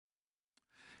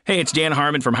Hey, it's Dan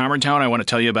Harmon from Harmontown. I want to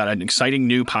tell you about an exciting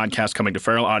new podcast coming to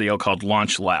Feral Audio called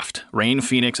Launch Left. Rain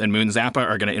Phoenix and Moon Zappa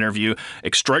are going to interview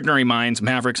extraordinary minds,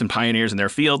 mavericks, and pioneers in their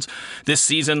fields. This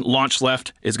season, Launch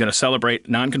Left is going to celebrate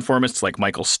nonconformists like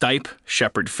Michael Stipe,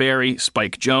 Shepard Fairey,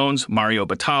 Spike Jones, Mario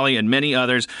Batali, and many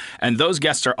others. And those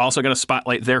guests are also going to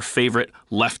spotlight their favorite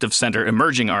left-of-center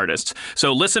emerging artists.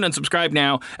 So listen and subscribe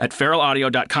now at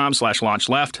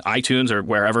feralaudio.com/launchleft, iTunes, or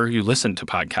wherever you listen to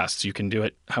podcasts. You can do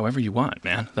it however you want,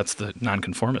 man. That's the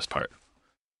nonconformist part.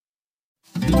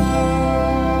 Feral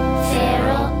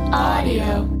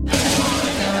Audio.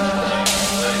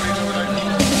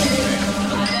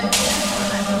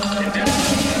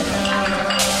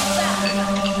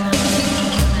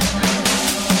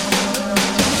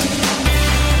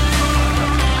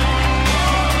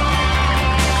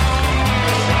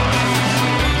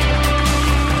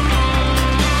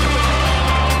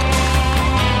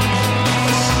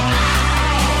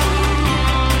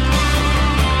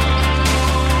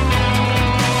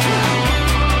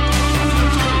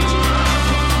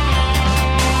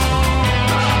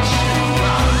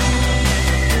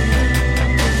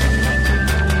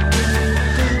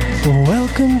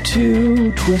 Welcome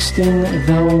to Twisting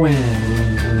the Wind.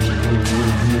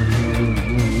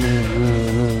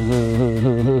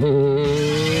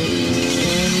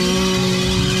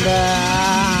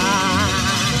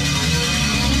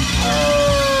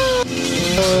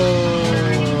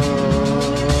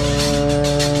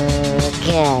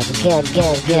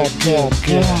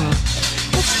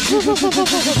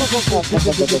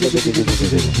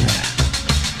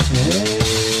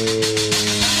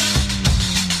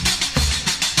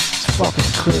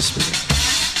 Fucking crispy.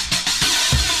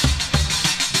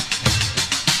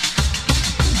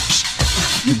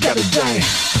 You gotta die,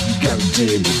 you gotta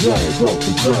dig the drive,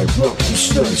 rock, you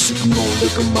stay, so come on,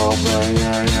 look 'em all,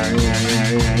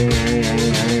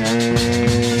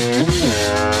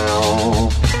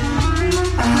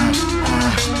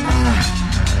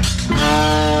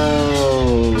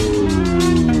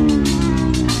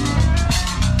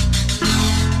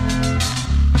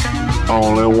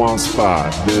 Only one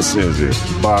spot, this is it.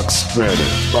 Box steady,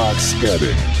 rock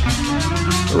steady.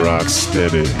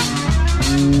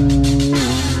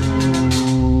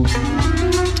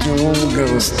 I'm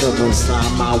gonna step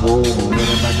inside my womb, get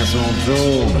it back as on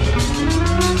June.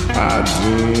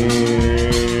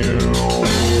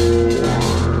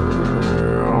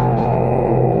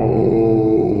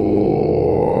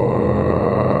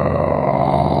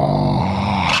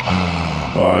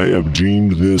 I have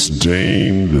deemed this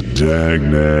game the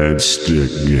Dagnad Stick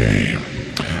Game.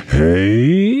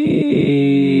 Hey,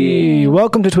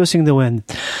 welcome to Twisting the Wind.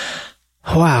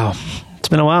 Wow, it's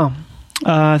been a while.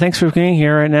 Thanks for being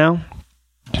here right now.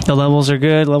 The levels are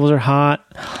good. Levels are hot.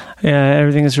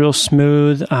 Everything is real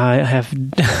smooth. I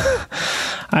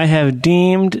have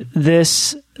deemed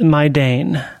this my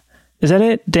Dane. Is that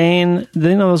it? Dane. Do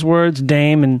you know those words?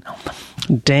 Dame and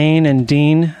Dane and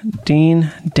Dean.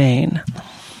 Dane.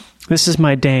 This is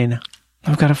my Dane.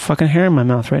 I've got a fucking hair in my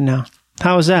mouth right now.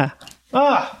 How is that?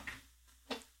 Oh,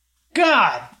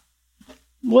 God.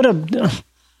 What a...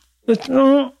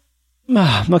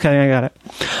 okay, I got it.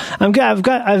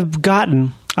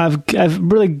 I've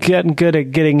really gotten good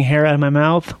at getting hair out of my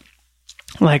mouth,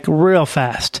 like real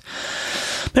fast.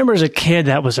 Remember as a kid,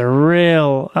 that was a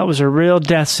real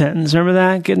death sentence. Remember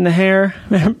that? Getting the hair?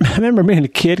 I remember being a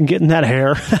kid and getting that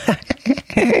hair.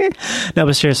 No,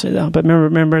 but seriously though. But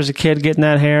remember as a kid getting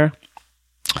that hair?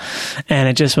 And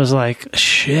it just was like,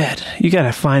 shit, you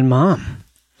gotta find mom.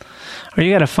 Or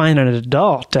you gotta find an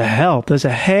adult to help. There's a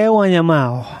hair on your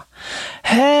mouth.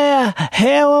 Hair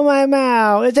on my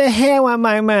mouth. It's a hair on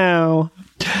my mouth.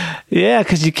 Yeah,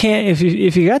 because you can't,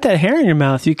 if you got that hair in your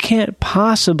mouth, you can't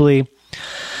possibly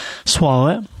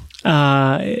swallow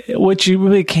it, which you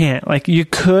really can't. Like, you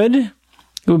could, it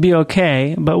would be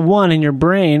okay, but one, in your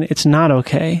brain, it's not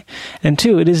okay, and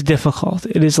two, it is difficult.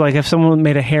 It is like if someone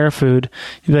made a hair food,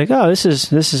 you'd be like, oh, this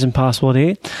is impossible to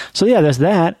eat. So yeah, there's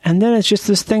that, and then it's just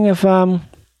this thing of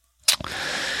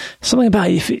something about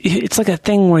it's like a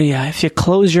thing where if you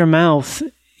close your mouth,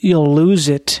 you'll lose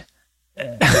it.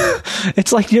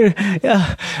 It's like you're,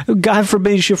 God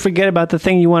forbid you should forget about the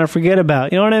thing you want to forget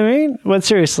about. You know what I mean? But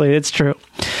seriously, it's true.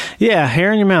 Yeah,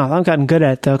 hair in your mouth. I've gotten good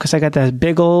at it though, because I got that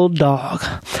big old dog.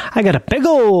 I got a big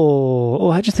old.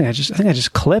 Oh, I think I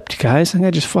just clipped, guys. I think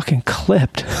I just fucking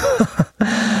clipped.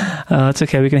 It's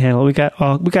okay. We can handle it. We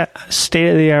got state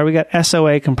of the art. We got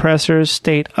SOA compressors,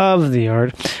 state of the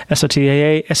art.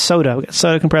 SOTAA, soda. We got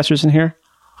soda compressors in here.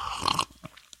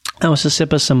 That was a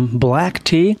sip of some black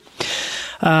tea.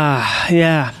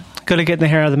 Yeah, good at getting the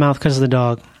hair out of the mouth because of the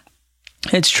dog.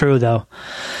 It's true, though.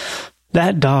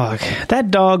 That dog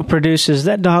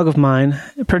of mine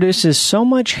produces so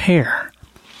much hair.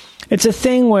 It's a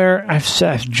thing where I've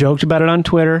joked about it on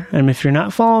Twitter, and if you're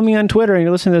not following me on Twitter and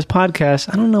you're listening to this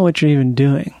podcast, I don't know what you're even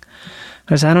doing.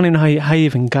 Because I don't even know how you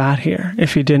even got here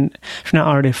if you're not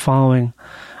already following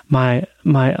my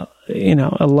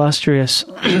illustrious,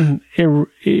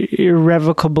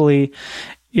 irrevocably,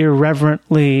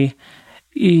 irreverently,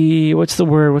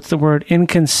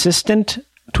 inconsistent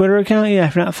Twitter account. Yeah,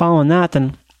 if you're not following that,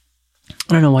 then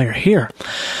I don't know why you're here.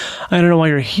 I don't know why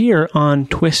you're here on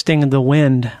Twisting the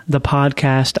Wind, the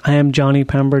podcast. I am Johnny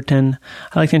Pemberton.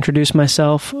 I like to introduce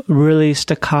myself really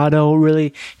staccato,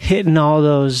 really hitting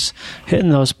those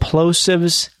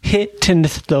plosives, hitting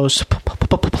those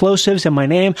plosives in my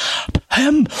name.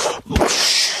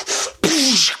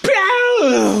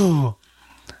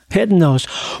 Hitting those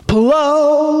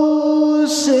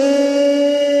plosives.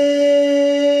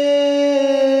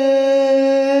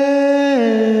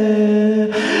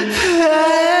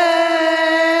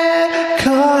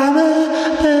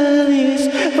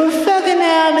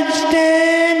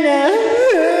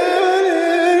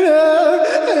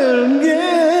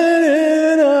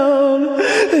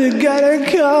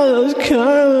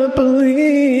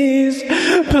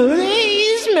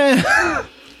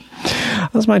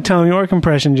 That's my Tom York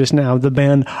impression just now. The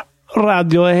band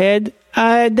Radiohead.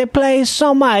 They play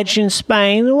so much in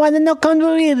Spain. Why did not come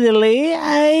to Italy?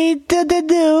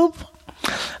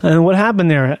 And what happened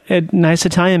there? A nice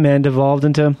Italian man devolved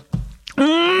into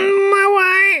my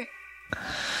way.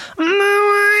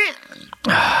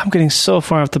 I'm getting so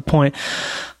far off the point.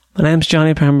 My name's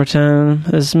Johnny Pemberton.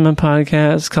 This is my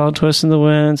podcast called Twisting the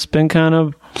Wind. It's been kind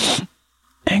of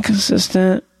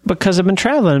inconsistent because I've been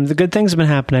traveling. The good things have been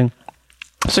happening.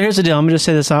 So here's the deal. I'm going to just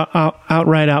say this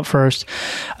outright out first.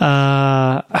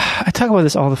 I talk about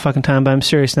this all the fucking time, but I'm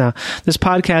serious now. This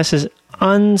podcast is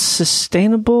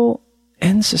unsustainable.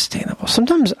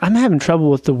 Sometimes I'm having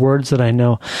trouble with the words that I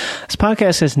know. This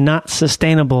podcast is not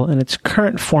sustainable in its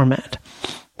current format.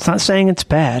 It's not saying it's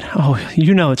bad. Oh,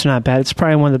 you know it's not bad. It's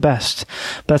probably one of the best.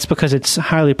 But that's because it's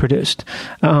highly produced.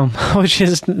 Which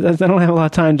is, I don't have a lot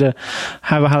of time to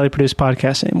have a highly produced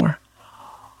podcast anymore.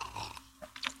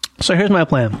 So here's my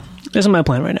plan. This is my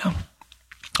plan right now.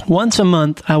 Once a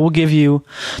month, I will give you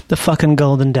the fucking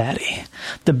Golden Daddy.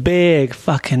 The big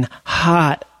fucking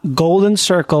hot golden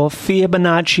circle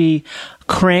Fibonacci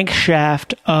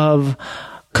crankshaft of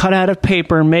cut out of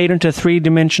paper, made into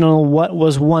three-dimensional, what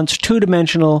was once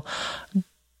two-dimensional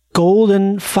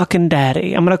Golden fucking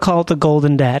Daddy. I'm going to call it the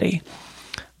Golden Daddy.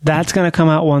 That's going to come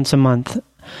out once a month.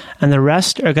 And the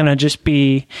rest are going to just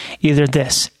be either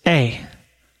this. A,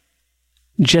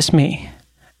 just me.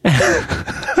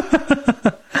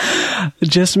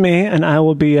 Just me, and I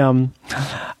will be, I'm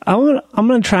going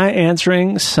to try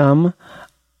answering some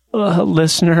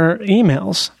listener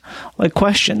emails, like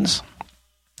questions.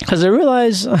 Because I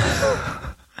realize,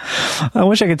 I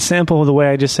wish I could sample the way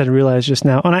I just said realize just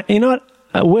now. And you know what?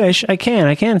 I wish I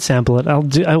can sample it. I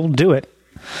will do it.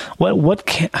 What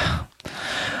can...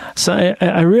 So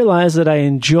I realize that I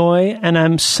enjoy and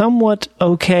I'm somewhat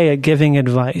okay at giving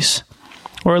advice,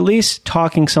 or at least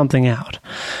talking something out.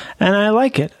 And I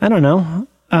like it. I don't know.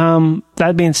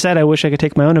 That being said, I wish I could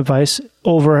take my own advice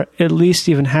over at least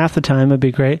even half the time. It'd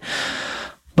be great.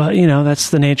 But, you know, that's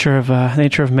the nature of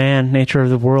man, nature of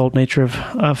the world, nature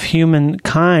of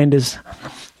humankind is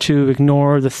to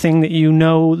ignore the thing that you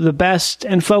know the best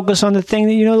and focus on the thing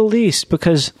that you know the least,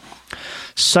 because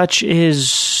such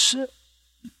is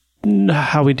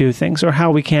how we do things, or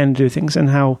how we can do things, and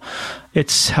how it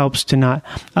helps to not.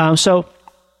 So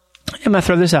I'm going to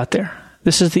throw this out there.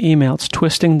 This is the email. It's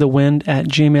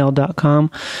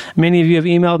twistingthewind@gmail.com. Many of you have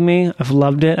emailed me. I've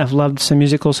loved it. I've loved some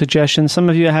musical suggestions. Some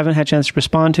of you I haven't had a chance to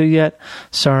respond to yet.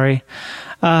 Sorry.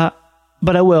 But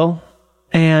I will.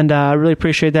 And I really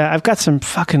appreciate that. I've got some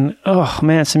fucking,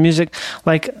 some music,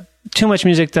 like too much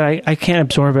music that I can't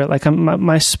absorb it. Like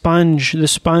my sponge, the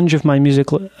sponge of my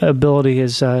musical ability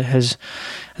has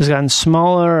gotten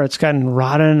smaller. It's gotten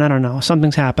rotten. I don't know.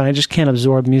 Something's happened. I just can't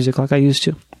absorb music like I used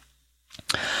to.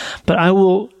 But I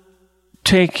will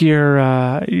take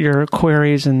your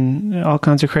queries and all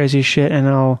kinds of crazy shit, and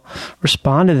I'll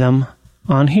respond to them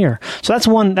on here. So that's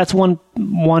one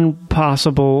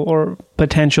possible or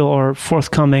potential or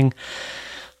forthcoming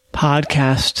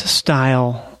podcast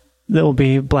style that will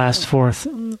be blast forth.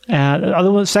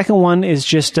 The second one is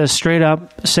just a straight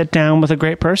up sit down with a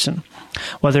great person,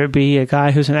 whether it be a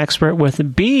guy who's an expert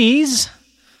with bees,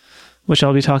 which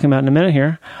I'll be talking about in a minute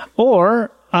here, or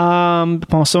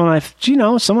someone I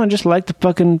just like to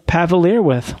fucking pavalier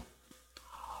with.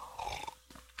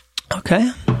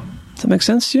 Okay? Does that make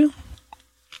sense to you?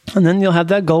 And then you'll have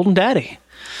that golden daddy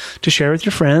to share with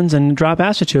your friends and drop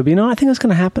acid to. But you know, I think that's going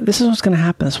to happen. This is what's going to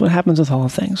happen. This is what happens with all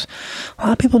things. A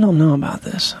lot of people don't know about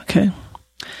this, okay?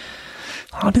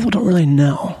 A lot of people don't really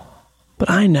know. But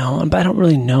I know, but I don't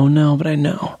really know, but I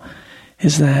know,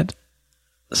 is that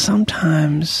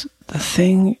sometimes the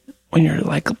thing when you're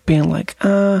like being like,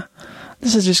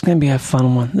 this is just going to be a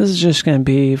fun one. This is just going to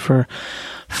be for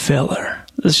filler.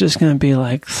 This is just going to be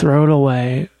like, throw it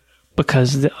away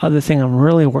because the other thing I'm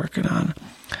really working on,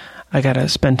 I got to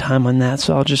spend time on that.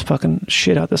 So I'll just fucking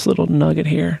shit out this little nugget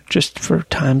here just for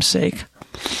time's sake.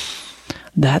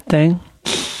 That thing,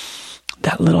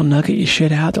 that little nugget you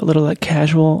shit out, that little like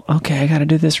casual, okay, I got to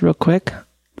do this real quick.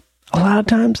 A lot of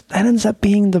times that ends up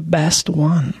being the best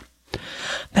one.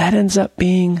 That ends up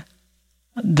being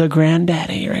the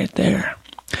granddaddy right there.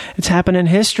 It's happened in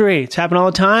history. It's happened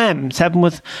all the time. It's happened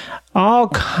with all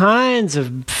kinds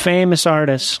of famous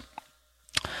artists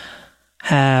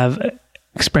have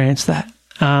experienced that.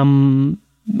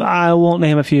 I won't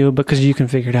name a few because you can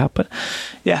figure it out. But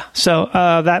yeah, so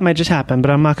that might just happen.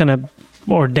 But I'm not going to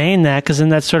ordain that because then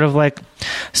that's sort of like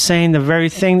saying the very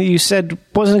thing that you said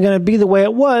wasn't going to be the way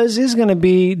it was is going to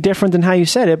be different than how you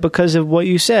said it because of what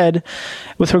you said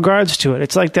with regards to it.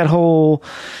 It's like that whole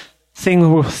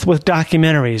thing with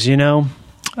documentaries, you know?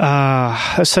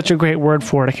 That's such a great word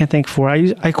for it. I can't think for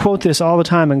it. I quote this all the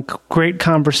time in great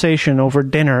conversation over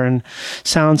dinner and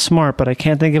sounds smart, but I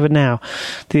can't think of it now.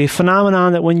 The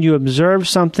phenomenon that when you observe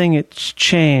something, it's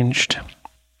changed.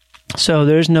 So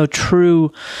there's no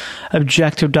true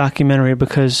objective documentary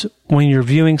because when you're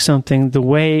viewing something, the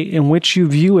way in which you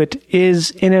view it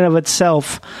is in and of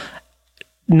itself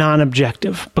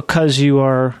non-objective because you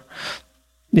are,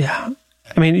 yeah.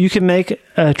 I mean, you can make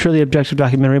a truly objective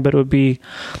documentary, but it would be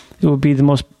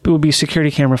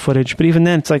security camera footage. But even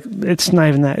then, it's like, it's not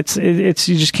even that. It's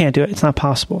you just can't do it. It's not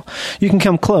possible. You can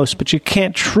come close, but you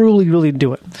can't truly, really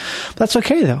do it. But that's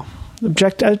okay though.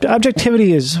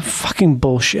 Objectivity is fucking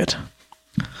bullshit.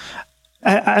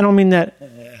 I don't mean that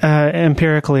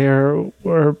empirically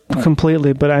or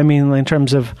completely, but I mean in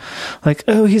terms of like,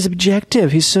 oh, he's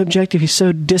objective. He's so objective. He's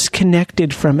so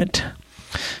disconnected from it.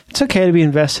 It's okay to be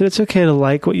invested. It's okay to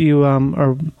like what you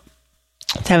or to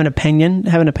have an opinion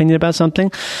about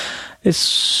something.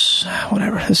 It's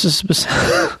whatever. This is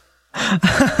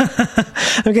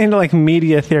I'm getting to like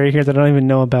media theory here that I don't even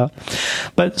know about.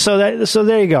 But so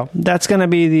there you go. That's going to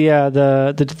be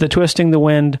the Twisting the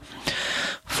Wind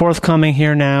forthcoming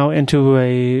here now into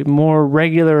a more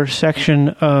regular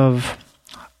section of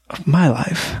my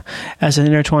life as it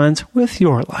intertwines with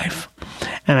your life.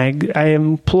 And I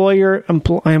employer.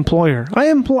 Who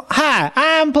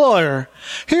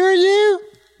are you?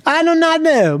 I do not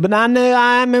know, but I know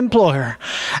I'm employer.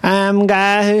 I'm a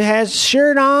guy who has a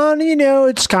shirt on, you know,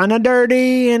 it's kind of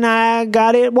dirty, and I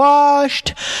got it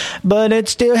washed, but it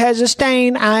still has a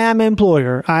stain. I am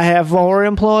employer. I have 4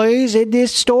 employees at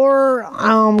this store.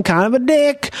 I'm kind of a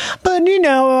dick, but, you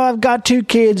know, I've got 2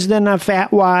 kids, then a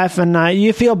fat wife, and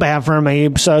you feel bad for me,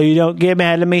 so you don't get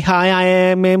mad at me. Hi, I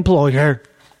am employer.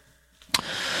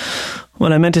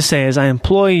 What I meant to say is I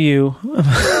employ you.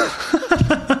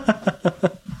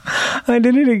 I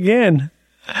did it again.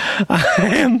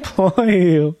 I employ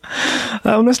you. I'm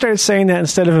going to start saying that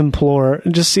instead of implore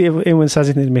and just see if anyone says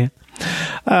anything to me.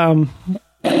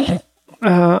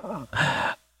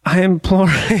 I implore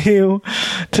you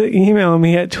to email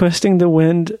me at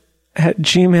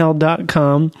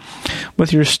twistingthewind@gmail.com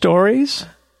with your stories.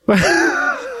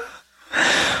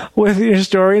 With your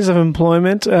stories of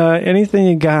employment, anything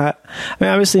you got. I mean,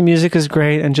 obviously music is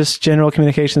great and just general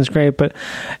communication is great, but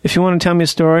if you want to tell me a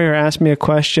story or ask me a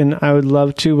question, I would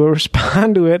love to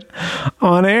respond to it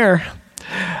on air.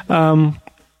 I've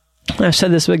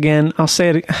said this again. I'll say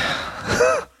it.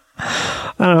 I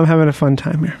don't know. I'm having a fun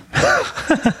time here.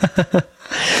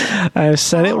 I've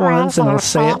said it once, and I'll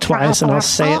say it twice, and I'll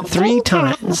say it 3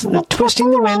 times. The Twisting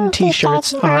the Wind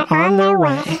t-shirts are on their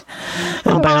way.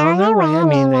 And by on their way, I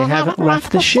mean they haven't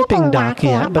left the shipping dock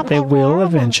yet, but they will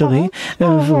eventually.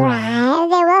 We'll eventually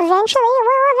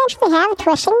have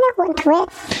Twisting the Wind.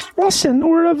 Listen,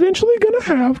 we're eventually going to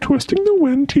have Twisting the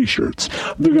Wind t-shirts.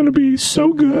 They're going to be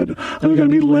so good, and they're going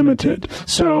to be limited.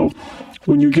 So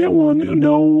when you get one,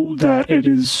 know that it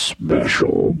is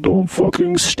special. Don't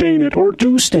fucking stain it, or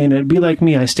do stain it. Be like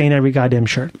me, I stain every goddamn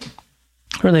shirt.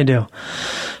 Really do.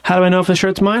 How do I know if the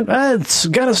shirt's mine? It's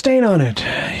got a stain on it.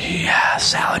 Yeah,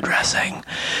 salad dressing.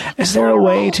 Is there a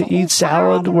way to eat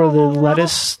salad where the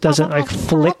lettuce doesn't like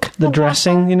flick the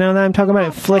dressing? You know that I'm talking about?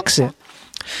 It flicks it.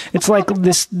 It's like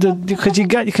this because you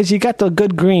got the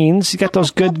good greens. You got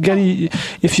those good.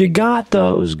 If you've got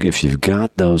those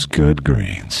good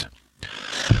greens,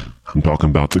 I'm talking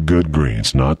about the good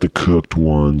greens, not the cooked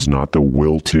ones, not the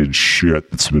wilted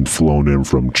shit that's been flown in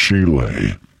from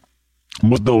Chile.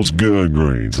 But those good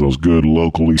greens, those good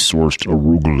locally sourced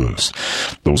arugulas,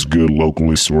 those good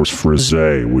locally sourced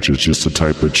frisee, which is just a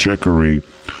type of chicory,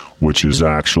 which is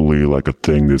actually like a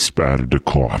thing that's added to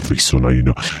coffee. So now you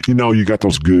got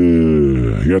those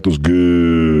good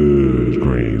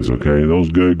greens, okay? Those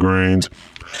good grains.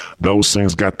 Those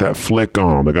things got that flick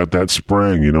on. They got that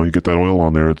spring. You get that oil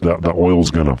on there. The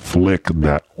oil's going to flick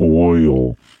that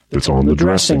oil that's on the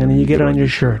dressing. And then you get it on your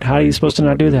shirt. How are you supposed to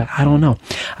not do that? I don't know.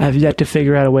 I've yet to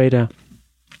figure out a way to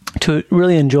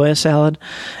really enjoy a salad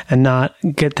and not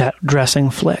get that dressing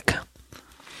flick.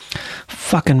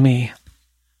 Fucking me.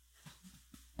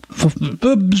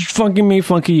 Funky me,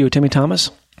 funky you, Timmy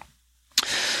Thomas.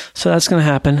 So that's going to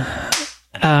happen.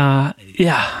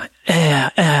 Yeah.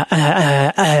 I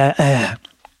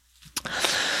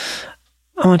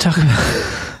want to talk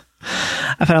about...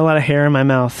 I've had a lot of hair in my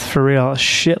mouth, for real. A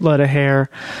shitload of hair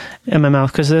in my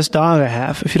mouth because of this dog I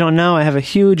have. If you don't know, I have a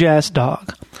huge-ass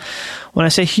dog. When I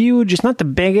say huge, it's not the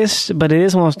biggest, but it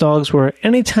is one of those dogs where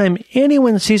anytime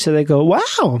anyone sees it, they go,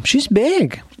 wow, she's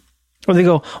big. Or they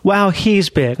go, wow, he's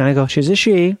big. And I go, she's a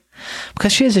she.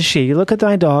 Because she is a she. You look at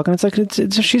my dog, and it's like,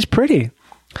 she's pretty.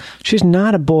 She's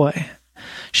not a boy.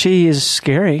 She is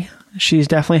scary. She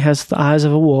definitely has the eyes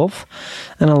of a wolf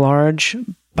and a large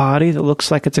body that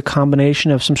looks like it's a combination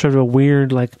of some sort of a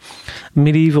weird, like,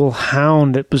 medieval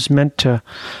hound that was meant to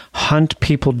hunt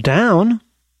people down.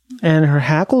 And her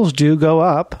hackles do go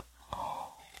up.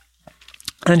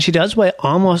 And she does weigh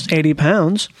almost 80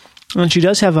 pounds. And she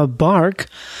does have a bark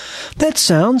that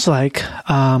sounds like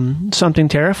something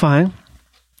terrifying.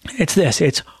 It's this.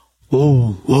 It's,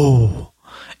 whoa, whoa.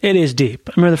 It is deep.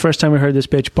 I remember the first time we heard this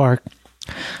bitch bark.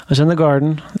 I was in the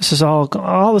garden. This is all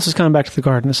this is coming back to the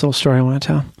garden, this little story I want to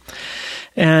tell.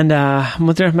 And I'm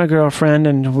with my girlfriend,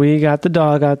 and we got the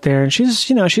dog out there. And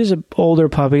she's an older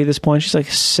puppy at this point. She's like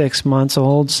 6 months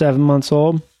old, 7 months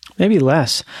old, maybe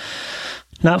less.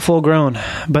 Not full grown.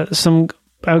 But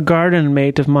a garden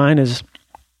mate of mine is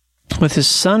with his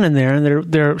son in there,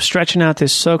 and they're stretching out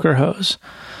this soaker hose.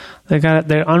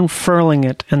 They're unfurling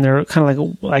it, and they're kind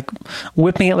of like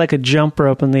whipping it like a jump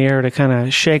rope in the air to kind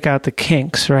of shake out the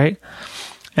kinks, right?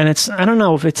 And I don't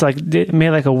know if it's like it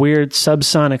made like a weird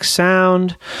subsonic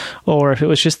sound, or if it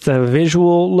was just the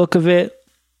visual look of it.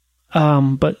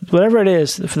 But whatever it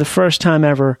is, for the first time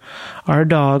ever, our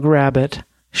dog Rabbit,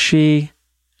 it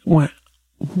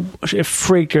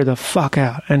freaked her the fuck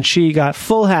out, and she got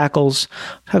full hackles,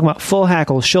 talking about full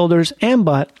hackles, shoulders and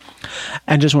butt,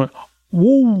 and just went,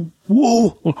 whoa, whoa,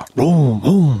 boom,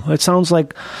 boom. It sounds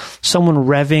like someone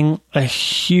revving a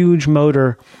huge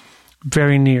motor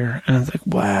very near. And I was like,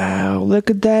 wow, look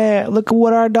at that. Look at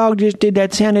what our dog just did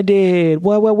that Santa did.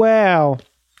 Wow, wow, wow.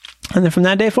 And then from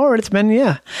that day forward, it's been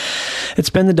the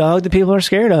dog that people are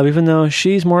scared of, even though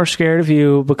she's more scared of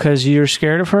you because you're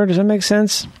scared of her. Does that make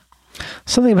sense?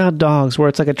 Something about dogs where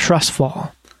it's like a trust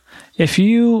fall. If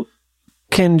you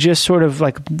can just sort of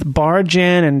like barge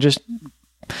in and just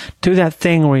do that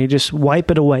thing where you just wipe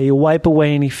it away. You wipe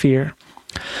away any fear,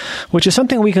 which is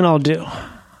something we can all do.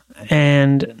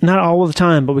 And not all the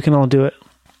time, but we can all do it.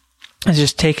 And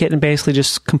just take it and basically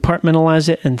just compartmentalize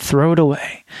it and throw it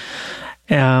away.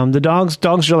 The dogs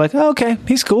are like, oh, okay,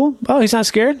 he's cool. Oh, he's not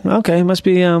scared. Okay, must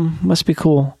be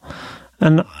cool.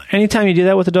 And anytime you do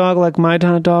that with a dog like my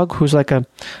kind of dog, who's like a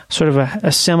sort of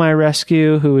a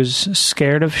semi-rescue who is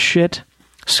scared of shit,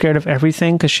 scared of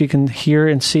everything because she can hear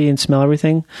and see and smell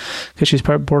everything because she's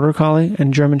part Border Collie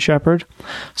and German Shepherd.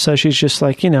 So she's just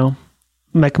like,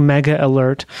 like mega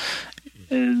alert.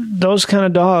 Those kind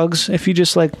of dogs, if you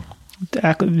just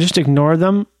just ignore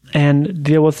them and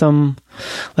deal with them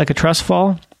like a trust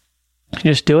fall,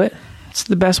 just do it. It's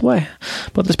the best way.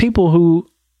 But there's people who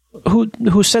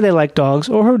say they like dogs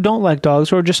or who don't like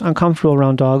dogs or are just uncomfortable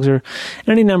around dogs or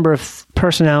any number of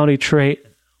personality trait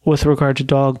with regard to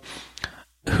dog,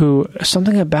 who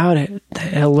something about it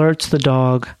alerts the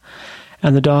dog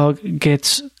and the dog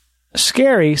gets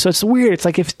scary. So it's weird. It's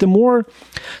like if the more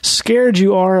scared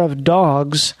you are of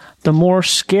dogs, the more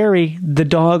scary the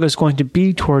dog is going to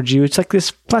be towards you. It's like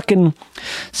this fucking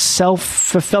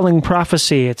self-fulfilling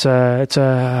prophecy. It's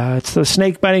the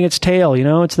snake biting its tail,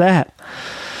 it's that.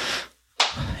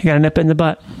 You gotta nip it in the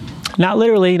butt. Not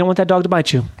literally, you don't want that dog to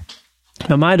bite you.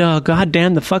 But my dog,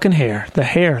 goddamn the fucking hair. The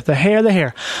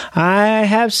hair. I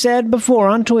have said before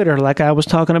on Twitter, like I was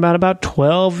talking about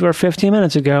 12 or 15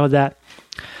 minutes ago, that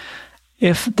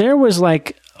if there was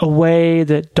like a way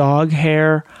that dog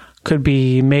hair could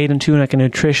be made into like a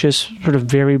nutritious, sort of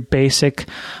very basic,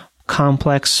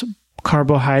 complex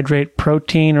carbohydrate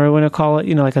protein, or what do you call it?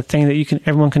 Like a thing that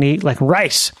everyone can eat, like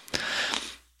rice.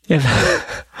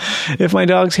 If my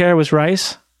dog's hair was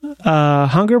rice,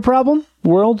 hunger problem,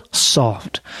 world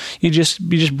solved. You just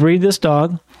breed this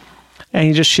dog, and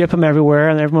you just ship them everywhere,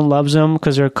 and everyone loves them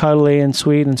because they're cuddly and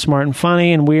sweet and smart and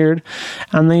funny and weird.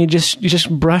 And then you just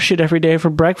brush it every day for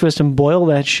breakfast and boil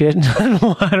that shit in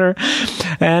water.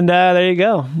 And there you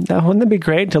go. Wouldn't that be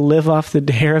great to live off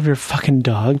the hair of your fucking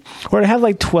dog? Or to have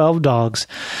like 12 dogs,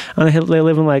 and they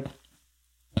live in like,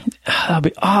 that'd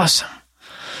be awesome.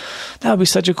 That would be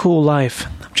such a cool life.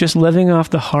 Just living off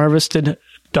the harvested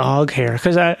dog hair.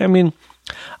 Because I mean,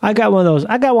 I got one of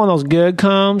those good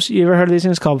combs. You ever heard of these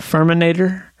things called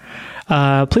Furminator?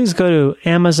 Please go to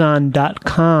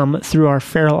Amazon.com through our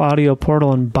Feral Audio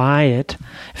portal and buy it.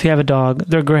 If you have a dog,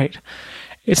 they're great.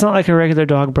 It's not like a regular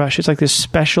dog brush. It's like this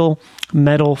special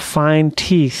metal fine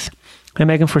teeth. They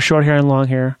make them for short hair and long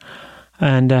hair.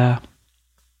 And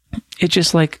it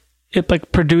just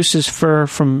produces fur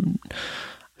from...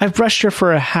 I've brushed her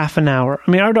for a half an hour. I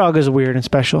mean, our dog is weird and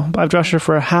special, but I've brushed her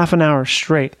for a half an hour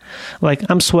straight. Like,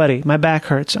 I'm sweaty. My back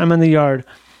hurts. I'm in the yard.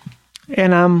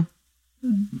 And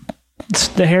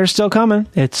the hair's still coming.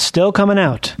 It's still coming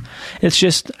out. It's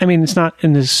just, I mean, it's not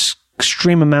in as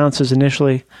extreme amounts as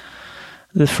initially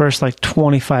the first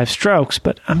 25 strokes,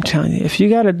 but I'm telling you, if you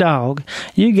got a dog,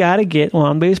 you got to get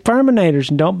one of these Furminators,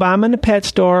 and don't buy them in the pet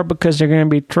store because they're going to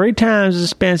be 3 times as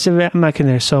expensive. I'm not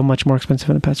kidding, they're so much more expensive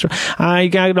in the pet store.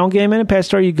 Don't get them in the pet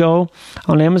store. You go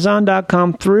on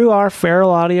Amazon.com through our Feral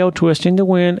Audio Twisting the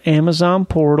Wind Amazon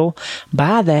portal,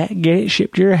 buy that, get it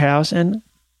shipped to your house, and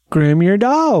groom your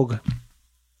dog.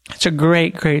 It's a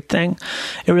great, great thing.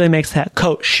 It really makes that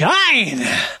coat shine.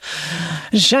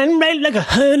 Shine bright like a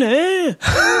honey.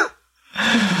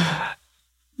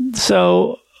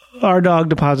 So our dog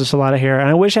deposits a lot of hair. And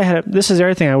I wish I had, this is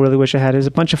everything I really wish I had, is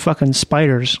a bunch of fucking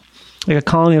spiders. Like a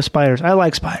colony of spiders. I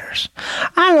like spiders.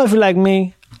 I don't know if you like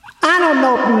me. I don't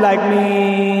know if you like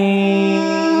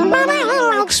me. But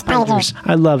I like spiders.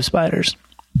 I love spiders.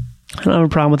 I don't have a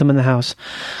problem with them in the house.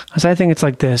 Because I think it's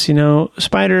like this,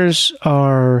 spiders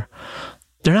they're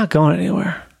not going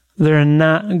anywhere. They're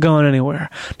not going anywhere.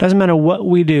 Doesn't matter what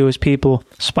we do as people,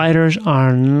 spiders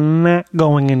are not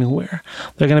going anywhere.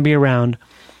 They're going to be around.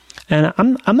 And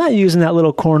I'm not using that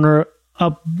little corner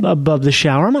up above the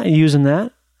shower. I'm not using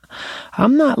that.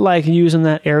 I'm not using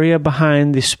that area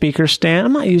behind the speaker stand.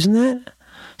 I'm not using that.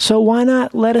 So why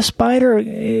not let a spider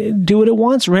do what it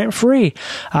wants, rent free?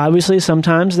 Obviously,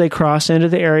 sometimes they cross into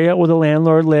the area where the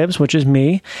landlord lives, which is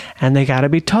me, and they got to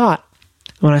be taught.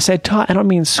 When I say taught, I don't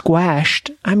mean squashed.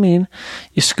 I mean,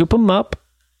 you scoop them up,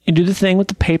 you do the thing with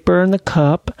the paper and the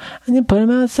cup, and you put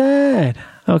them outside.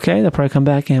 Okay, they'll probably come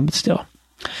back in, but still.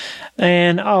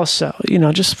 And also,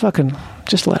 just let them.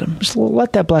 Just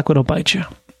let that black widow bite you.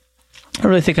 I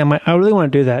really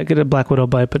want to do that, get a black widow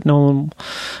bite, but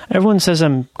everyone says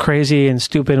I'm crazy and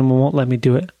stupid and won't let me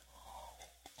do it.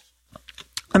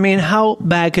 I mean, how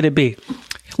bad could it be?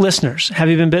 Listeners, have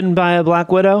you been bitten by a black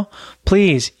widow?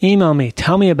 Please email me.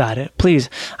 Tell me about it. Please.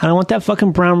 I don't want that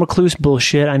fucking brown recluse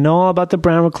bullshit. I know all about the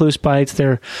brown recluse bites.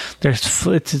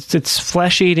 It's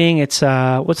flesh eating. It's,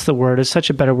 what's the word? It's such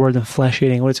a better word than flesh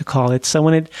eating. What is it called? It's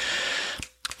when it,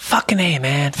 fucking A,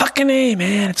 man.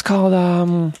 It's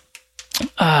called,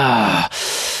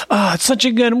 it's such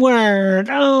a good word.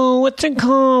 Oh, what's it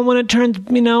called when it turns,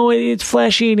 it's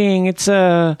flesh eating. It's,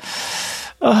 I'm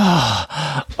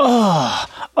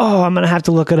going to have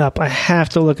to look it up. I have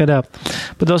to look it up.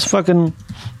 But those fucking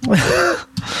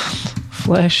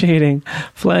flesh eating,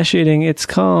 it's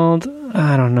called,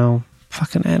 I don't know.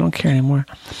 Fucking, I don't care anymore.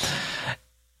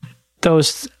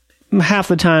 Those, half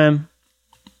the time,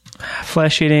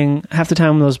 flesh eating, half the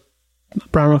time those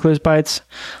brown recluse bites,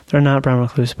 they're not brown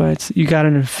recluse bites. You got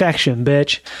an infection,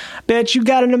 bitch. Bitch, you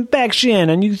got an infection,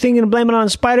 and you thinking of blaming it on the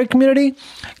spider community?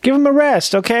 Give them a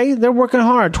rest, okay? They're working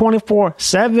hard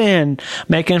 24/7,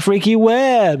 making freaky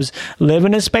webs,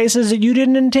 living in spaces that you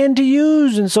didn't intend to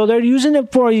use, and so they're using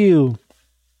it for you.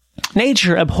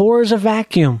 Nature abhors a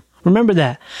vacuum. Remember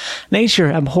that. Nature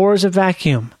abhors a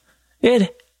vacuum.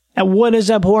 What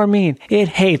does abhor mean? It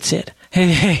hates it. It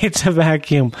hates a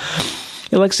vacuum.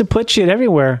 It likes to put shit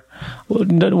everywhere.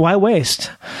 Why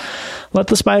waste? Let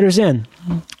the spiders in.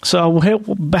 So we'll hit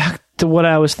back to what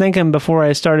I was thinking before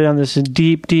I started on this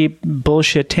deep, deep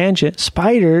bullshit tangent.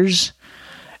 Spiders,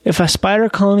 if a spider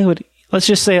colony would, let's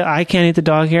just say I can't eat the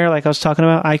dog hair like I was talking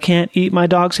about. I can't eat my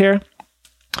dog's hair.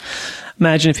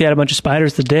 Imagine if you had a bunch of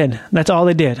spiders that did. That's all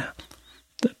they did.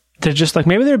 They're just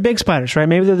maybe they're big spiders, right?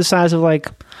 Maybe they're the size of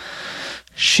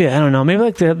shit, I don't know.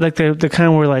 Maybe they're the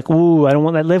kind where ooh, I don't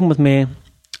want that living with me.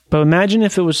 But imagine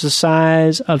if it was the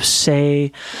size of,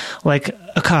 say, like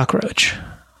a cockroach,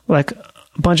 like a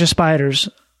bunch of spiders,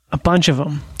 a bunch of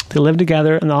them. They lived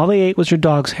together, and all they ate was your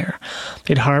dog's hair.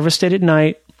 They'd harvest it at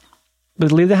night,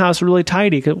 but leave the house really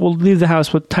tidy. We'll leave the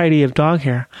house with tidy of dog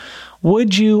hair.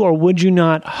 Would you or would you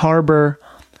not harbor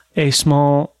a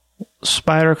small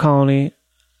spider colony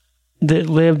that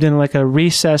lived in like a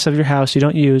recess of your house you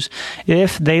don't use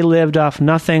if they lived off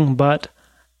nothing but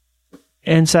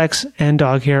insects and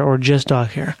dog hair, or just dog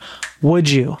hair? Would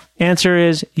you? Answer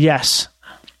is yes.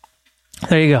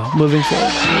 There you go. Moving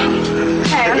forward.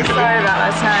 Hey, I'm sorry about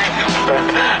last night.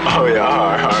 Oh,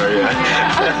 yeah, how are you?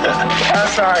 Oh,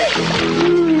 sorry.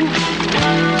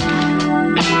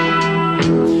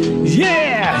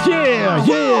 Yeah.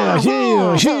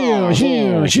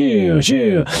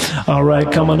 All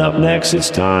right, coming up next, it's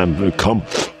time to come.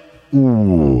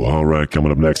 All right,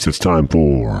 coming up next, it's time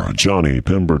for Johnny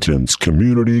Pemberton's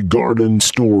Community Garden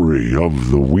Story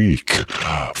of the Week.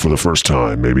 For the first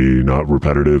time, maybe not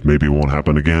repetitive, maybe won't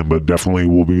happen again, but definitely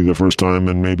will be the first time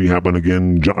and maybe happen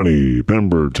again. Johnny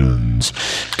Pemberton's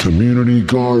Community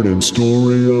Garden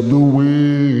Story of the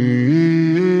Week.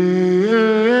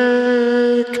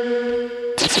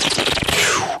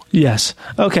 Yes.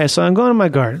 Okay, so I'm going to my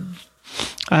garden.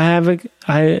 I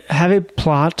have a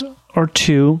plot or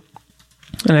two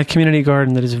in a community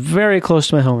garden that is very close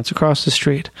to my home. It's across the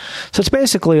street. So it's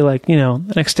basically like,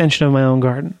 an extension of my own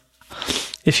garden.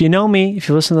 If you know me, if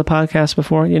you listen to the podcast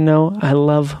before, you know I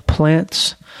love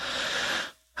plants.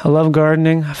 I love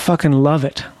gardening. I fucking love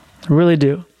it. I really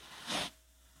do.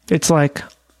 It's like,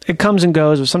 it comes and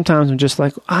goes, but sometimes I'm just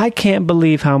like, I can't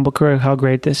believe how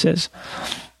great this is.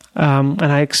 And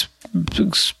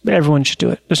everyone should do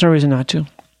it. There's no reason not to.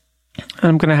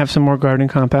 I'm going to have some more gardening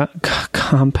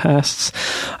composts.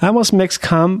 I almost mixed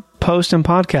compost and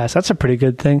podcast. That's a pretty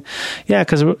good thing. Yeah,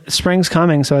 because spring's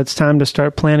coming, so it's time to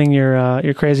start planning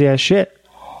your crazy ass shit.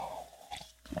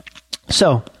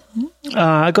 So,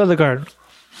 I go to the garden,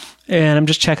 and I'm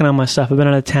just checking on my stuff. I've been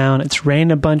out of town. It's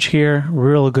rained a bunch here,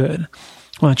 real good.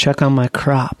 I want to check on my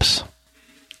crops.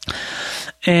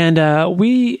 And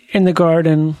we, in the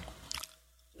garden...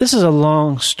 This is a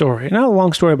long story. Not a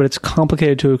long story, but it's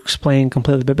complicated to explain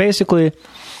completely. But basically,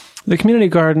 the community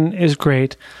garden is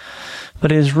great,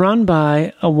 but it is run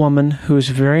by a woman who's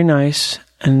very nice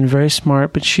and very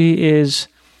smart, but she is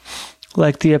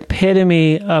like the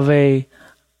epitome of a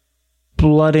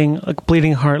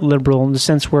bleeding heart liberal, in the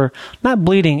sense where, not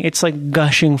bleeding, it's like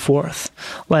gushing forth.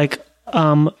 Like,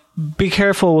 be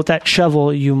careful with that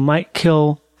shovel, you might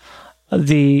kill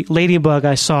the ladybug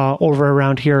I saw over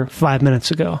around here 5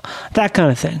 minutes ago. That kind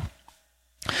of thing.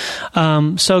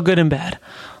 So good and bad.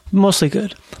 Mostly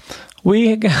good.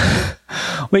 We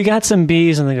got some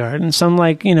bees in the garden. Some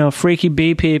freaky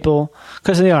bee people,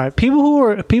 because they are people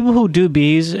who do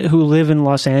bees, who live in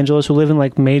Los Angeles, who live in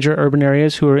like major urban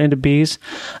areas, who are into bees.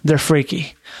 They're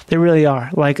freaky. They really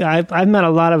are. Like I've met a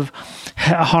lot of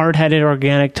hard-headed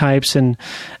organic types and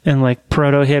like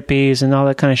proto hippies and all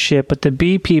that kind of shit. But the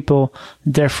bee people,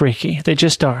 they're freaky. They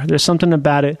just are. There's something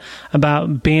about it,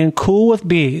 about being cool with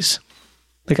bees.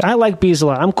 Like, I like bees a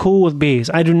lot. I'm cool with bees.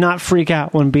 I do not freak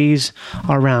out when bees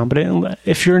are around. But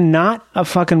if you're not a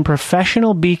fucking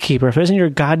professional beekeeper, if it isn't your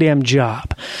goddamn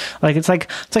job, like it's like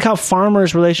how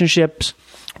farmers' relationship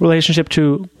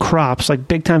to crops, like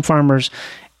big time farmers,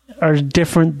 are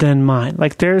different than mine.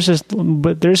 Like there's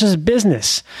this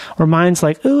business where mine's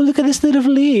like, oh, look at this little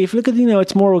leaf. Look at,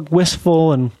 it's more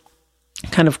wistful and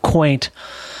kind of quaint.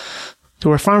 To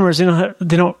where farmers, they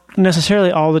don't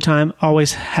necessarily all the time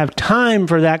always have time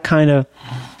for that kind of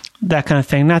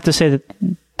thing. Not to say that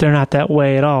they're not that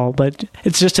way at all, but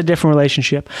it's just a different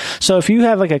relationship. So if you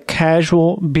have like a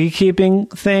casual beekeeping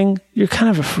thing, you're kind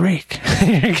of a freak.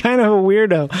 You're kind of a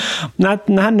weirdo. Not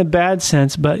in a bad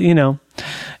sense, but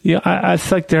I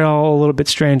feel like they're all a little bit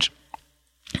strange.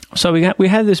 So we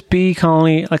had this bee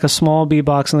colony, like a small bee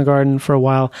box in the garden for a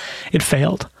while. It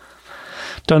failed.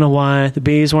 Don't know why. The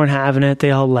bees weren't having it.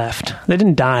 They all left. They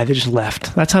didn't die. They just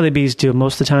left. That's how the bees do.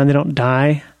 Most of the time, they don't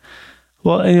die.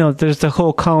 Well, there's the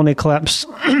whole colony collapse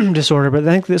disorder, but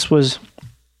I think this was...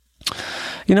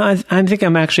 I think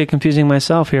I'm actually confusing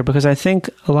myself here, because I think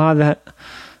a lot of that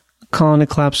colony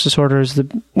collapse disorder is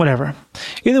whatever.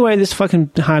 Either way, this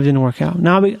fucking hive didn't work out.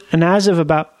 Now, and as of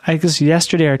about, I guess,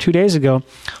 yesterday or 2 days ago,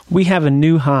 we have a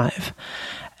new hive.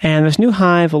 And this new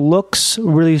hive looks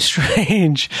really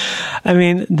strange. I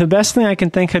mean, the best thing I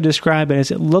can think of to describe it is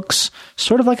it looks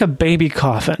sort of like a baby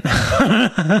coffin,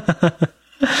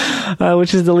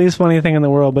 which is the least funny thing in the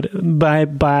world. But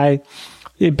by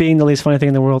it being the least funny thing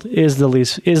in the world is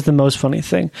the most funny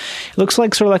thing. It looks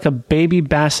like sort of like a baby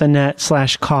bassinet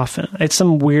 / coffin. It's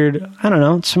some weird, I don't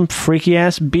know, some freaky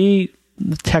ass bee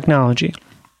technology.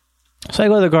 So I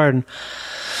go to the garden.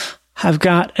 I've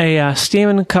got a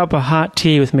steaming cup of hot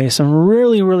tea with me, some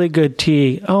really, really good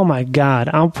tea. Oh my God.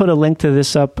 I'll put a link to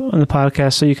this up on the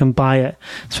podcast so you can buy it.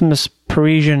 It's from this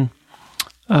Parisian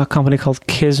company called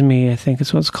Kisme, I think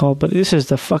is what it's called. But this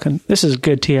is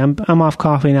good tea. I'm off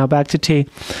coffee now, back to tea.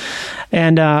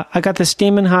 And I got the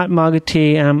steaming hot mug of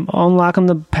tea, and I'm unlocking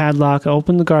the padlock, I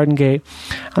open the garden gate,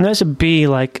 and there's a bee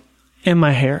like in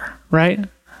my hair, right?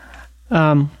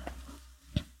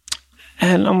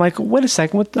 And I'm like, wait a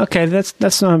second. Okay,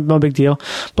 that's no big deal.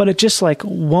 But it just like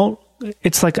won't.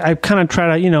 It's like I kind of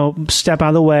try to, step out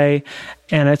of the way,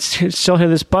 and it's still hear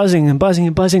this buzzing and buzzing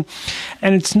and buzzing,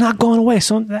 and it's not going away.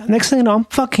 So next thing you know, I'm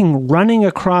fucking running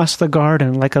across the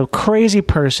garden like a crazy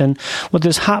person with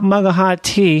this hot mug of hot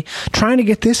tea, trying to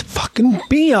get this fucking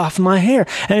bee off my hair,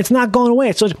 and it's not going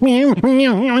away. So it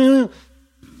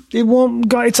won't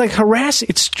go. It's like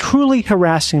It's truly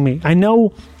harassing me. I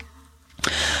know.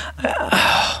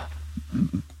 I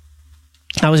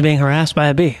was being harassed by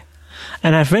a bee,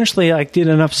 and I eventually did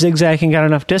enough zigzagging, got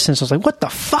enough distance. I was like, "What the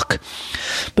fuck?"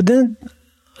 But then,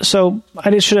 so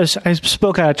I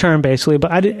spoke out of turn basically.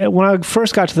 But when I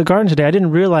first got to the garden today, I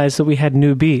didn't realize that we had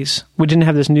new bees. We didn't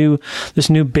have this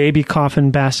new baby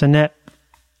coffin bassinet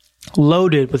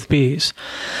loaded with bees.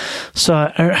 So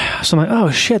I'm like, "Oh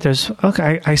shit!"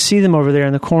 I see them over there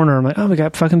in the corner. I'm like, "Oh, we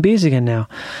got fucking bees again now,"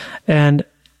 and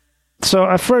so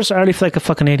at first, I already feel like a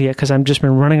fucking idiot because I've just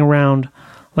been running around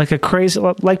like a crazy,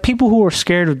 like people who are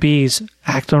scared of bees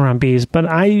act around bees. But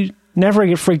I never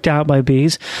get freaked out by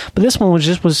bees. But this one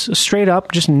was straight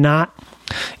up, just not.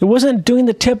 It wasn't doing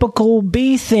the typical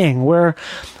bee thing where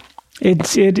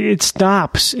it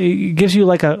stops. It gives you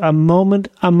like a moment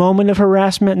of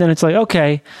harassment, and then it's like,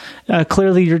 okay,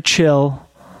 clearly you're chill.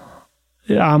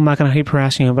 I'm not going to keep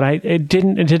harassing you, but it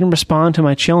didn't respond to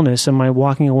my chillness and my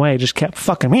walking away. It just kept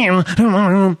fucking me.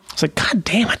 It's like, God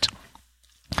damn it.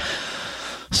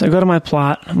 So I go to my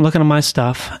plot, I'm looking at my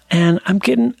stuff, and I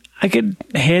get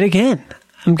hit again.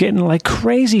 I'm getting like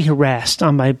crazy harassed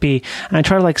on my bee. And I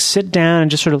try to like sit down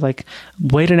and just sort of like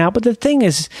wait it out. But the thing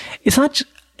is, it's not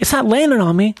landing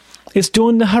on me. It's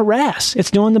doing the harass.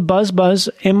 It's doing the buzz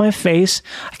in my face.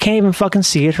 I can't even fucking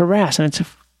see it harass, and it's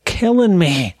killing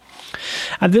me.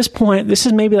 At this point, this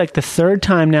is maybe like the third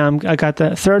time now I got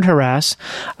the third harass.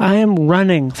 I am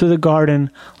running through the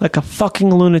garden like a fucking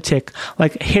lunatic,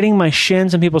 like hitting my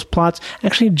shins in people's plots. I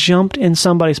actually jumped in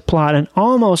somebody's plot and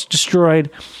almost destroyed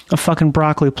a fucking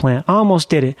broccoli plant. Almost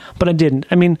did it, but I didn't.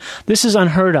 I mean, this is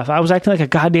unheard of. I was acting like a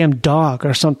goddamn dog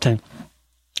or something.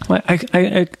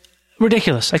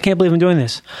 Ridiculous. I can't believe I'm doing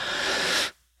this.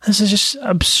 This is just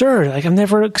absurd. Like, I've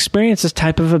never experienced this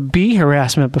type of a bee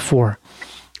harassment before.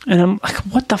 And I'm like,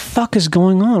 what the fuck is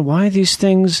going on? Why are these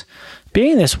things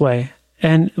being this way?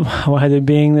 And why are they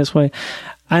being this way?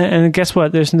 And guess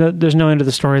what? There's no end to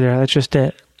the story there. That's just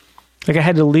it. Like, I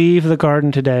had to leave the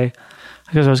garden today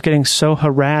because I was getting so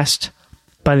harassed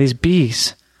by these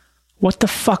bees. What the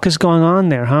fuck is going on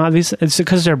there, huh? It's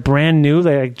because they're brand new.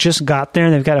 They just got there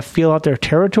and they've got to feel out their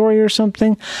territory or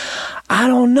something. I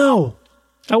don't know.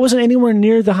 I wasn't anywhere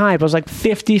near the hive. I was like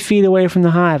 50 feet away from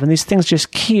the hive, and these things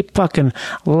just keep fucking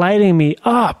lighting me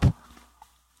up.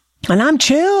 And I'm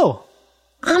chill.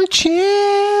 I'm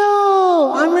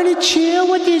really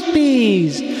chill with these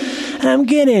bees. And I'm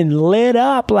getting lit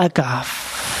up like a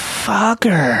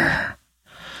fucker.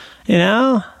 You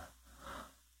know?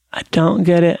 I don't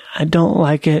get it. I don't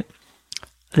like it.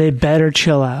 They better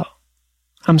chill out.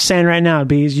 I'm saying right now,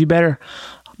 bees, you better.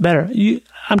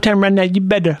 I'm telling you right now, you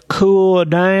better cool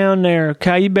down there,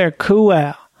 okay? You better cool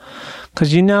out.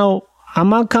 Because, I'm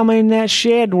going to come in that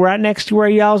shed right next to where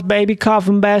y'all's baby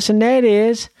coffin bassinet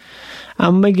is.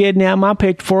 I'm going to be getting out my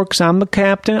pitchfork because I'm the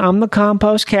captain. I'm the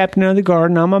compost captain of the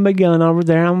garden. I'm going to be going over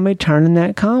there. I'm going to be turning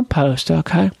that compost,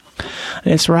 okay?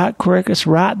 It's right quick. It's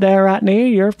right there, right near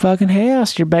your fucking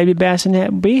house, your baby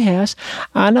bassinet bee house.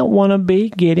 I don't want to be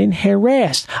getting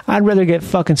harassed. I'd rather get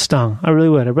fucking stung. I really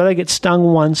would. I'd rather get stung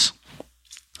once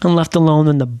and left alone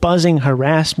than the buzzing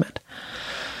harassment.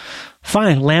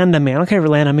 Fine, land on me. I don't care if you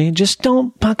land on me. Just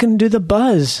don't fucking do the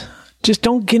buzz. Just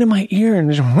don't get in my ear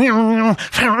and just...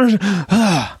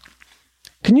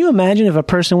 Can you imagine if a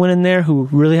person went in there who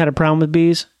really had a problem with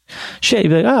bees? Shit, you'd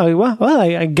be like, oh, well,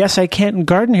 I guess I can't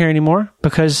garden here anymore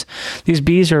because these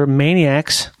bees are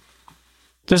maniacs.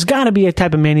 There's got to be a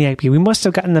type of maniac bee. We must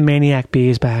have gotten the maniac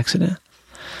bees by accident.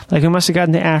 Like, we must have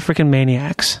gotten the African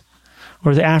maniacs.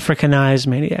 or the Africanized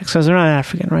maniacs. Because they're not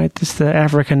African, right? It's the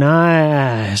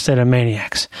Africanized that are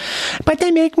maniacs. But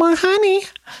they make more honey.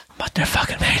 But they're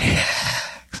fucking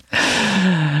maniacs.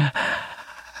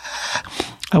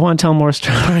 I want to tell more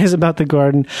stories about the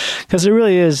garden because it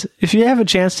really is. If you have a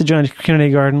chance to join a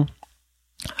community garden,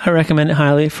 I recommend it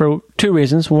highly for 2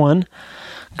 reasons. One,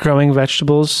 growing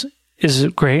vegetables is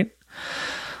great.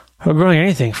 Or growing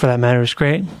anything for that matter is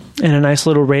great. And a nice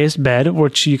little raised bed,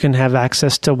 which you can have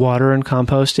access to water and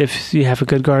compost if you have a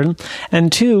good garden.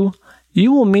 And 2,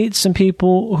 you will meet some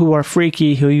people who are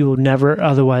freaky who you will never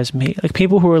otherwise meet. Like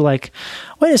people who are like,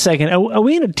 wait a second, are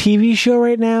we in a TV show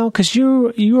right now? Because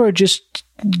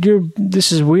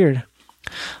this is weird.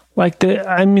 Like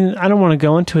I don't want to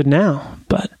go into it now,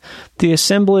 but the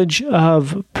assemblage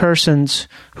of persons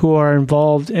who are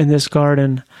involved in this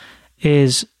garden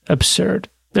is absurd.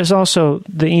 There's also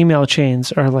the email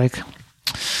chains are like,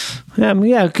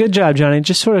 yeah, good job, Johnny.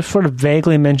 Just sort of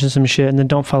vaguely mention some shit and then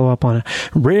don't follow up on it.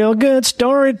 Real good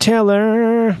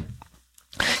storyteller.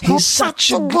 He's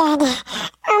such a good...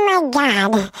 Oh, my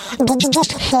God. Did you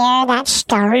just hear that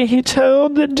story he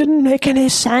told that didn't make any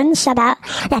sense about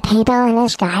the people in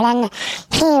his garden?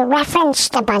 He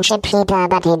referenced a bunch of people,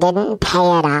 but he didn't pay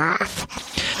it off.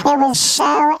 It was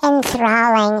so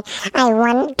enthralling, I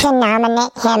want to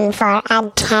nominate him for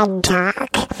a TED Talk.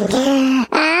 Oh,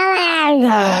 my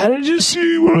God. Did you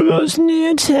see one of those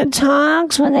new TED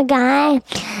Talks with a guy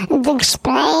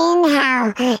explain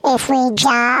how if we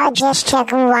all just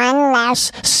took one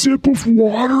less sip of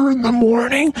water in the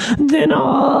morning, then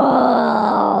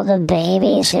all the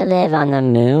babies who live on the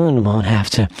moon won't have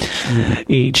to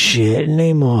eat shit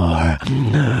anymore.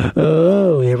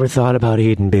 Oh, you ever thought about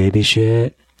eating baby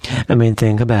shit? I mean,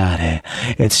 think about it.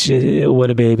 It's just, what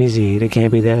do babies eat? It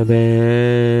can't be that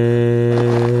bad.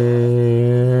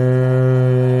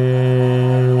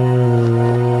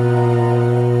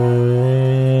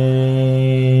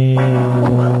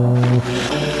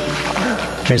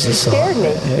 Here's a song.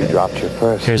 You dropped your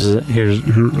purse. Here's a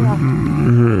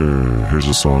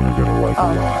song you're gonna like a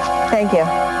lot. Thank you.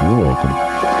 You're welcome.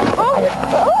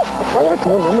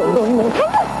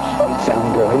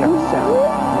 Sound, girl.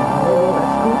 Sound.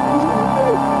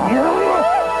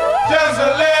 Just a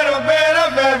little bit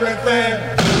of everything.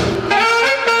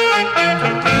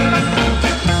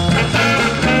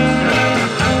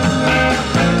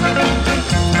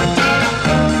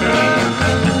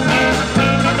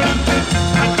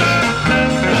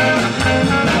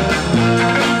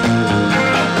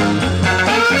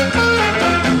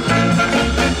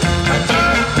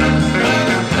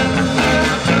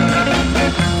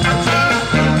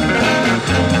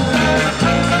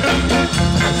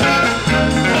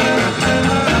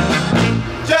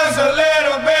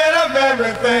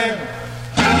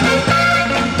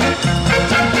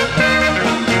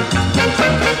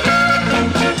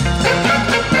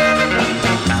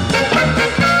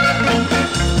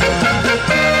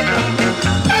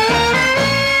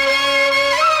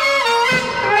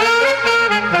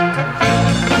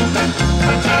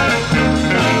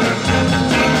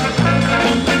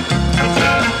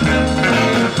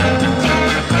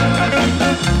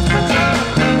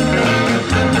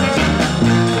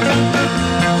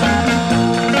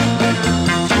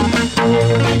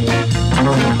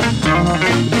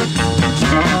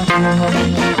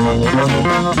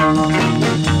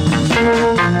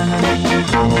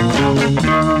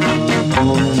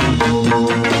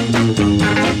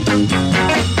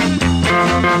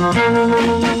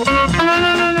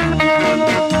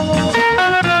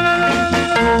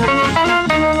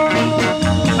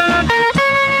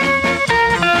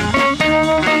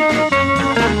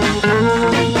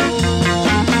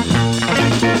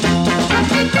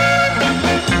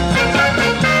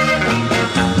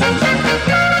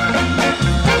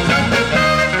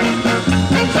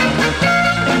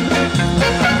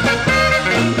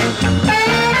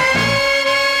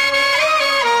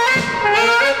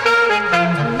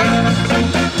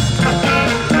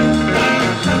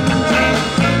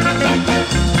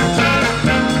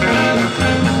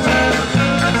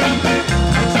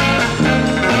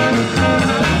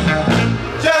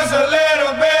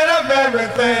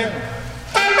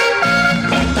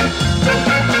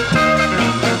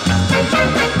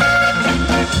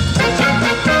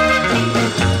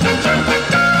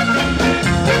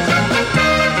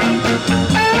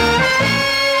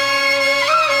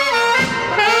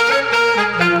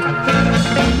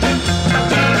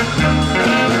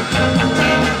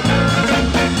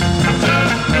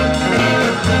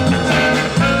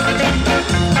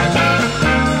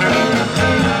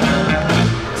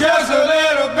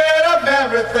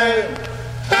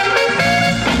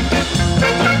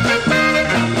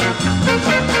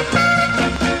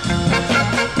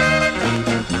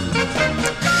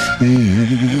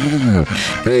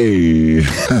 Hey.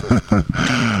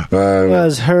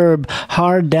 Was Herb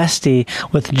Hardesty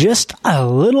with just a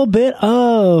little bit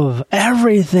of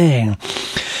everything.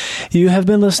 You have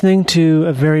been listening to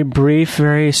a very brief,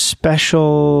 very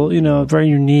special, very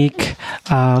unique,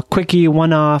 quickie,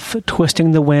 one-off,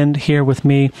 Twisting the Wind here with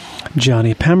me,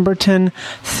 Johnny Pemberton.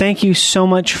 Thank you so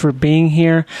much for being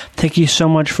here. Thank you so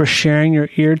much for sharing your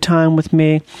ear time with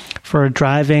me, for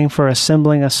driving, for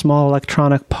assembling a small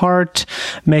electronic part,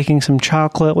 making some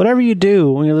chocolate, whatever you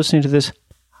do when you're listening to this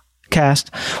cast,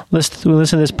 listen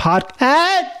to this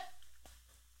podcast.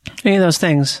 Any of those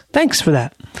things. Thanks for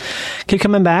that. Keep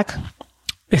coming back.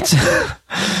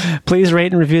 Please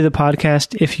rate and review the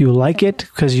podcast if you like it,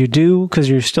 because you do, because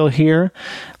you're still here.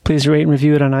 Please rate and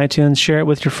review it on iTunes. Share it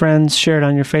with your friends. Share it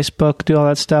on your Facebook. Do all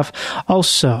that stuff.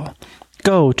 Also,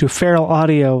 go to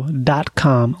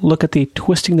feralaudio.com. Look at the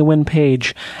Twisting the Wind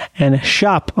page and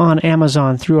shop on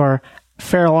Amazon through our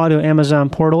Feral Audio Amazon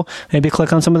portal. Maybe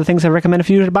click on some of the things I recommend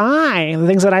for you to buy. The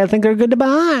things that I think are good to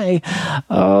buy.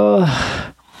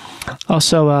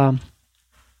 Also,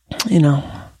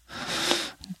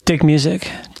 dig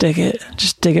music. Dig it.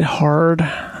 Just dig it hard.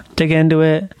 Dig into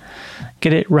it.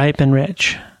 Get it ripe and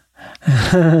rich.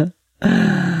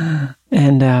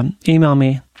 And email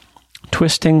me,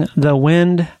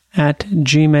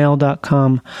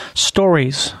 twistingthewind@gmail.com.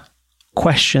 Stories,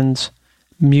 questions,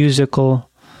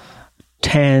 musical,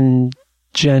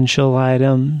 tangential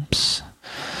items.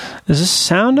 Does this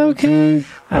sound okay?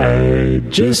 I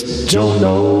just don't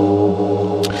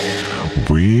know.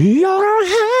 We are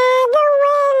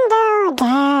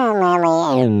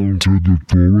into the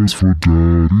forest for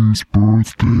Daddy's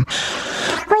birthday.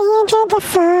 We entered the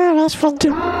forest for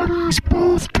Daddy's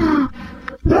birthday.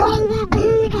 What are we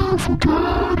doing for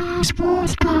Daddy's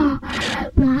birthday?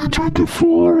 We entered the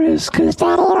forest because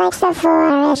Daddy likes the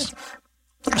forest.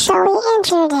 So we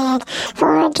entered it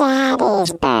for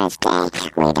Daddy's birthday.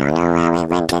 We don't know why we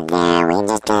went to there. We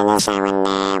just did this here and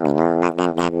there. We don't look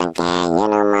at that, but you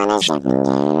don't want to ship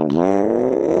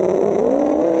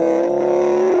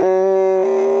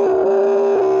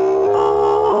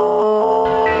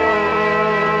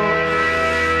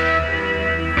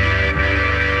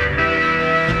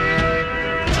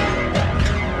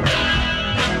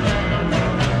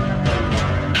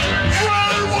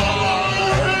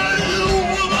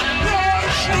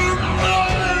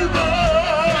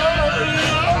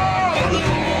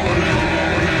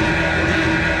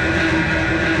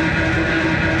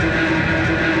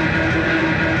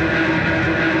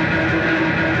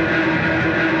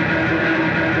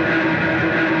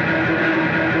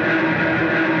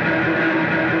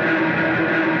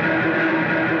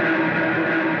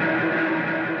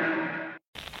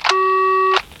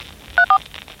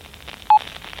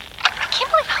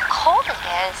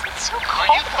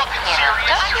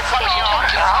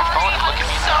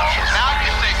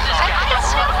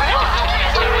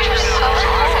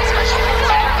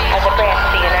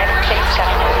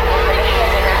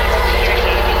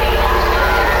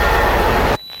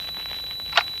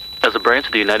As a branch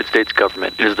of the United States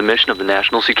government, it is the mission of the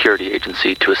National Security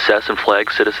Agency to assess and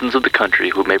flag citizens of the country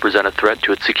who may present a threat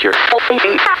to its security.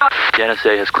 The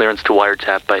NSA has clearance to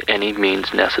wiretap by any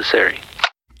means necessary.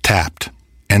 Tapped.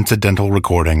 Incidental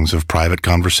recordings of private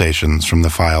conversations from the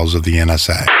files of the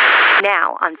NSA.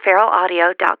 Now on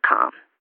feralaudio.com.